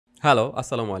Hello,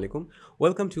 Assalamu alaikum.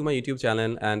 Welcome to my YouTube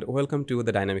channel and welcome to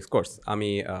the Dynamics course. আমি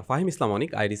Fahim Islam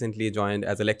Onik. I recently joined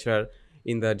as a lecturer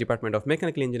in the Department of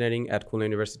Mechanical Engineering at Khulna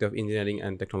University of Engineering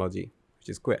and Technology, which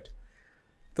is Kuwait.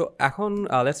 তো এখন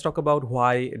let's talk about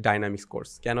why dynamics course,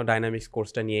 কেন dynamics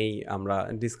কোর্সটা নিয়েই আমরা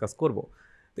discuss করব।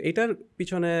 তো এটার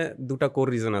পিছনে দুটা কোর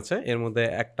রিজন আছে। এর মধ্যে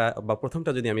একটা বা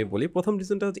প্রথমটা যদি আমি বলি, প্রথম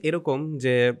রিজনটা হচ্ছে এরকম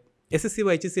যে এসএসসি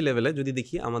বা এইচএসসি লেভেলে যদি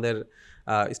দেখি আমাদের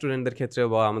স্টুডেন্টদের ক্ষেত্রে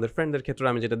বা আমাদের ফ্রেন্ডদের ক্ষেত্রে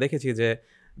আমি যেটা দেখেছি যে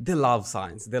দে লাভ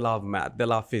science, they love math, they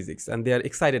love physics and they R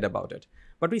excited about it.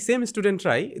 But ওই সেম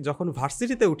স্টুডেন্টরাই যখন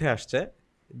ভার্সিটিতে উঠে আসছে,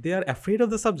 দে আর অ্যাফ্রেড অফ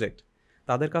দ্য সাবজেক্ট।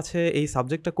 তাদের কাছে এই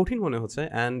সাবজেক্টটা কঠিন মনে হচ্ছে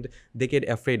and they get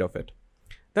afraid of it.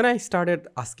 Then I started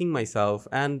asking my self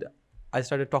and I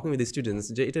started talking with students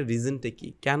যে এটার রিজনটা কি,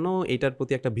 কেন এটার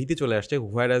প্রতি একটা ভীতি চলে আসছে,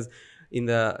 হোয়ার as in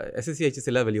the SSC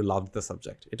HSC level you love the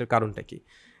subject, এটার কারণটা কি।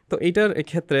 তো এইটার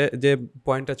ক্ষেত্রে যে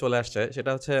পয়েন্টটা চলে আসছে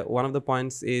সেটা হচ্ছে one of the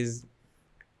points is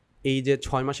এই যে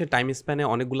 6 মাসের টাইম স্প্যানে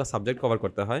অনেকগুলো সাবজেক্ট কভার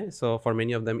করতে হয়, so for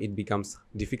many of them it becomes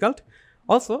difficult.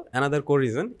 Also another core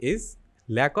reason is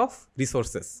lack of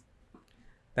resources.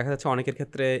 দেখা যাচ্ছে অনেকের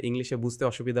ক্ষেত্রে ইংলিশে বুঝতে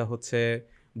অসুবিধা হচ্ছে,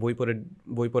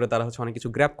 বই পড়ে তারা হচ্ছে অনেক কিছু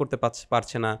গ্র্যাব করতে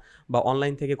পারছে না, বা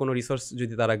অনলাইন থেকে কোনো রিসোর্স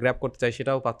যদি তারা গ্র্যাব করতে চায়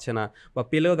সেটাও পাচ্ছে না, বা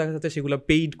পেলেও দেখা যাচ্ছে সেগুলো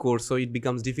paid course, so it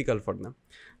becomes difficult for them.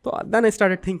 তো দেন আই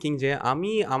স্টার্টেড থিঙ্কিং যে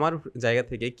আমি আমার জায়গা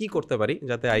থেকে কি করতে পারি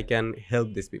যাতে I can help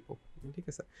this people. ঠিক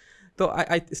আছে, তো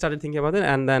I started thinking about that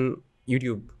and then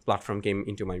YouTube platform came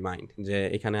into my mind যে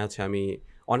এখানে আছে আমি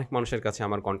অনেক মানুষের কাছে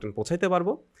আমার কন্টেন্ট পৌঁছাইতে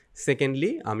পারবো।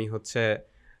 সেকেন্ডলি আমি হচ্ছে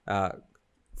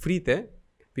ফ্রিতে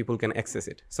people can access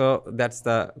it, so that's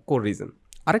the core reason.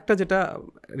 আরেকটা যেটা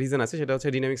রিজন আছে সেটা হচ্ছে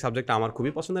ডিনামিক সাবজেক্ট আমার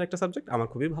খুবই পছন্দের একটা সাবজেক্ট, আমার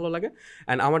খুবই ভালো লাগে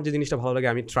অ্যান্ড আমার যে জিনিসটা ভালো লাগে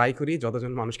আমি ট্রাই করি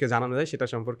যতজন মানুষকে জানানো যায় সেটা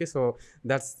সম্পর্কে। So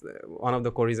that's one of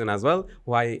the core reason as well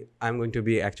why I am going to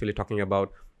B actually talking about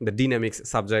the dynamics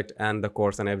subject and the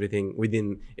course and everything within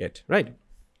it, right?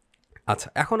 আচ্ছা,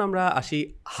 এখন আমরা আসি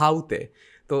হাউতে।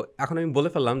 তো এখন আমি বলে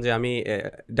ফেললাম যে আমি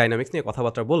ডাইনামিক্স নিয়ে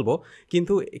কথাবার্তা বলবো,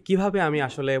 কিন্তু কিভাবে আমি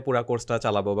আসলে পুরা কোর্সটা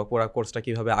চালাবো বা পুরা কোর্সটা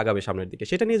কীভাবে আগাবে সামনের দিকে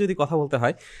সেটা নিয়ে যদি কথা বলতে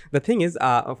হয়, দ্য থিং ইজ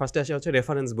ফার্স্টে আসে হচ্ছে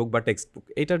রেফারেন্স বুক বা টেক্সট বুক।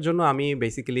 এটার জন্য আমি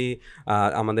বেসিক্যালি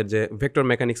আমাদের যে vector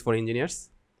mechanics for engineers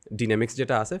dynamics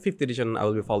যেটা আছে, 5th addition I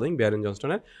will be following বেয়ারেন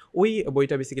জনস্টনের, ওই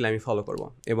বইটা বেসিক্যালি আমি ফলো করবো।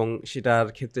 এবং সেটার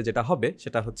ক্ষেত্রে যেটা হবে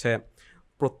সেটা হচ্ছে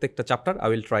প্রত্যেকটা chapter I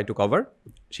will try to cover.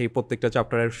 সেই প্রত্যেকটা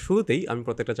চ্যাপ্টারের শুরুতেই আমি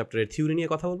প্রত্যেকটা চ্যাপ্টারের থিওরি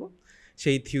নিয়ে কথা বলবো,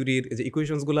 সেই থিওরির যে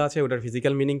ইকুয়েশনসগুলো আছে ওটার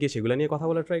ফিজিক্যাল মিনিং কি সেগুলো নিয়ে কথা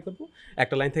বলার ট্রাই করবো।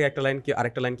 একটা লাইন থেকে একটা লাইন কি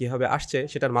আরেকটা লাইন কীভাবে আসছে,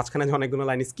 সেটার মাঝখানে যে অনেকগুলো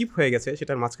লাইন স্কিপ হয়ে গেছে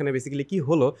সেটার মাঝখানে বেসিক্যালি কী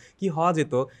হলো, কী হওয়া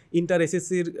যেত, ইন্টার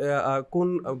এসএসসির কোন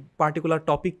পার্টিকুলার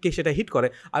টপিককে সেটা হিট করে,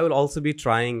 I will also be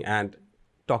trying and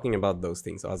talking about those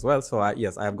things as well. So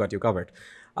yes, I have got you covered.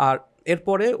 আর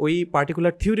এরপরে ওই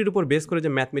পার্টিকুলার থিওরির উপর বেস করে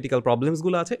যে ম্যাথমেটিক্যাল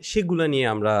প্রবলেমসগুলো আছে সেগুলো নিয়ে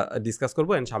আমরা ডিসকাস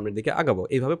করবো অ্যান্ড সামনের দিকে আগাবো।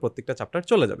 এইভাবে প্রত্যেকটা চ্যাপ্টার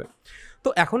চলে যাবে। তো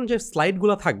এখন যে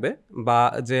স্লাইডগুলো থাকবে বা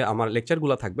যে আমার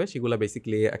লেকচারগুলো থাকবে সেগুলো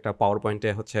বেসিক্যালি একটা পাওয়ার পয়েন্টে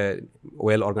হচ্ছে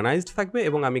ওয়েল অর্গানাইজড থাকবে,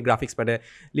 এবং আমি গ্রাফিক্স প্যাডে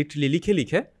লিটারালি লিখে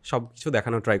লিখে সব কিছু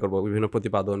দেখানোর ট্রাই করবো, বিভিন্ন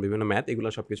প্রতিপাদন, বিভিন্ন ম্যাথ, এগুলো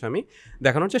সব কিছু আমি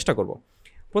দেখানোর চেষ্টা করব।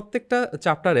 প্রত্যেকটা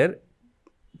চ্যাপ্টারের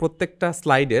প্রত্যেকটা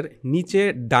স্লাইডের নিচে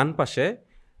ডান পাশে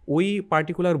ওই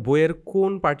পার্টিকুলার বইয়ের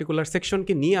কোন পার্টিকুলার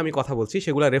সেকশনকে নিয়ে আমি কথা বলছি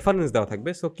সেগুলো রেফারেন্স দেওয়া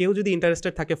থাকবে। সো কেউ যদি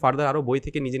ইন্টারেস্টেড থাকে ফার্দার আরও বই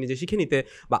থেকে নিজে নিজে শিখে নিতে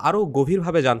বা আরও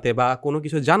গভীরভাবে জানতে বা কোনো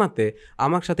কিছু জানাতে,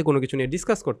 আমার সাথে কোনো কিছু নিয়ে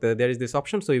ডিসকাস করতে, there is this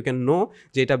option. So you can no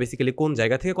যে এটা বেসিক্যালি কোন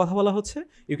জায়গা থেকে কথা বলা হচ্ছে,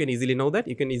 you can easily know that,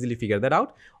 you can easily figure that out.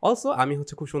 Also আমি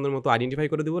হচ্ছে খুব সুন্দর মতো আইডেন্টিফাই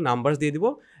করে দেবো, নাম্বারস দিয়ে দিব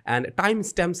অ্যান্ড টাইম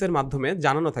স্ট্যাম্পসের মাধ্যমে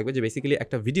জানানো থাকবে যে বেসিক্যালি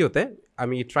একটা ভিডিওতে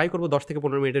আমি ট্রাই করবো 10 থেকে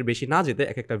 15 মিনিটের বেশি না যেতে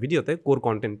এক একটা ভিডিওতে কোর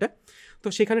কন্টেন্টে। তো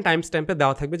সেখানে টাইম স্ট্যাম্পে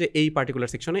দেওয়া থাকবে যে এই পার্টিকুলার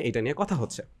সেকশনে এটা নিয়ে কথা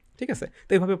হচ্ছে। ঠিক আছে,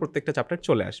 তো এইভাবে প্রত্যেকটা চ্যাপ্টার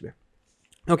চলে আসবে।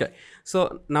 ওকে, so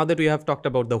now that we have talked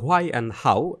about the why and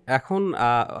how, এখন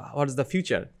হোয়াটস দ্য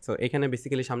ফিউচার। সো এখানে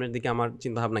বেসিক্যালি সামনের দিকে আমার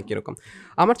চিন্তাভাবনা কীরকম,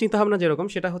 আমার চিন্তাভাবনা যেরকম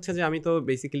সেটা হচ্ছে যে আমি তো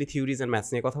বেসিক্যালি থিওরিজ অ্যান্ড ম্যাথস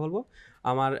নিয়ে কথা বলবো।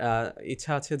 আমার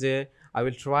ইচ্ছা আছে যে I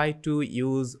will try to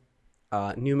use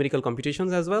numerical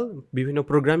competitions as well, বিভিন্ন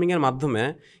প্রোগ্রামিংয়ের মাধ্যমে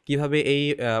কীভাবে এই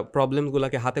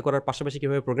প্রবলেমগুলোকে হাতে করার পাশাপাশি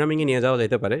কীভাবে প্রোগ্রামিংয়ে নিয়ে যাওয়া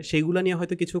যেতে পারে সেইগুলো নিয়ে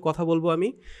হয়তো কিছু কথা বলবো আমি।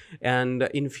 And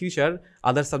in future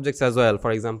other subjects as well,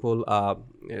 for example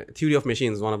theory of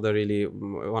machines, one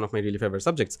of my really favourite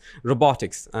subjects,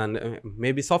 robotics and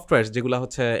maybe softwares যেগুলো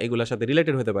হচ্ছে এগুলোর সাথে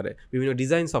রিলেটেড হতে পারে, বিভিন্ন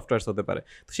ডিজাইন সফটওয়্যার্স হতে পারে।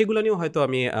 তো সেগুলো নিয়েও হয়তো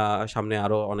আমি সামনে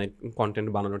আরও অনেক কন্টেন্ট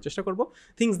বানানোর চেষ্টা করবো।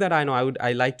 Things that I know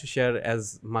I like to share as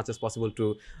much as possible to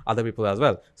other people as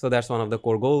well. So that's one of the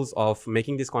core goals of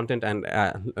making this content and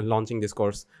launching this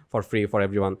course for free for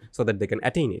everyone so that they can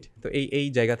attain it. তো এই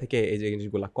জায়গা থেকে এই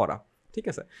জিনিসগুলো করা, ঠিক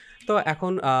আছে। তো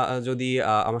এখন যদি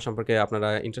আমার সম্পর্কে আপনারা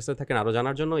ইন্টারেস্টেড থাকেন আরও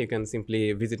জানার জন্য, you can simply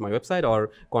visit my website or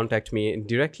contact me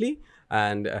directly.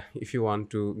 And if you want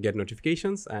to get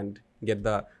notifications and get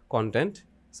the content,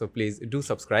 so please do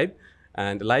subscribe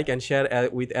and like and share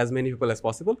with as many people as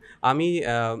possible. আমি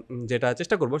যেটা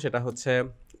চেষ্টা করব সেটা হচ্ছে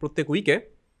প্রত্যেক উইকে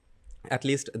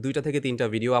at least 2টা থেকে 3টা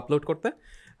ভিডিও আপলোড করতে।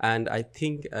 অ্যান্ড আই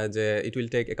থিঙ্ক যে it will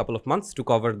take a couple of months to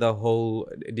cover the whole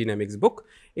dynamics বুক।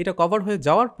 এটা কভার হয়ে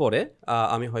যাওয়ার পরে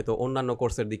আমি হয়তো অন্যান্য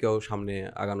কোর্সের দিকেও সামনে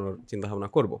আগানোর চিন্তাভাবনা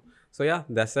করব। So yeah,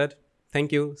 that's it. Thank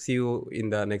you. C you in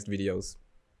the next videos.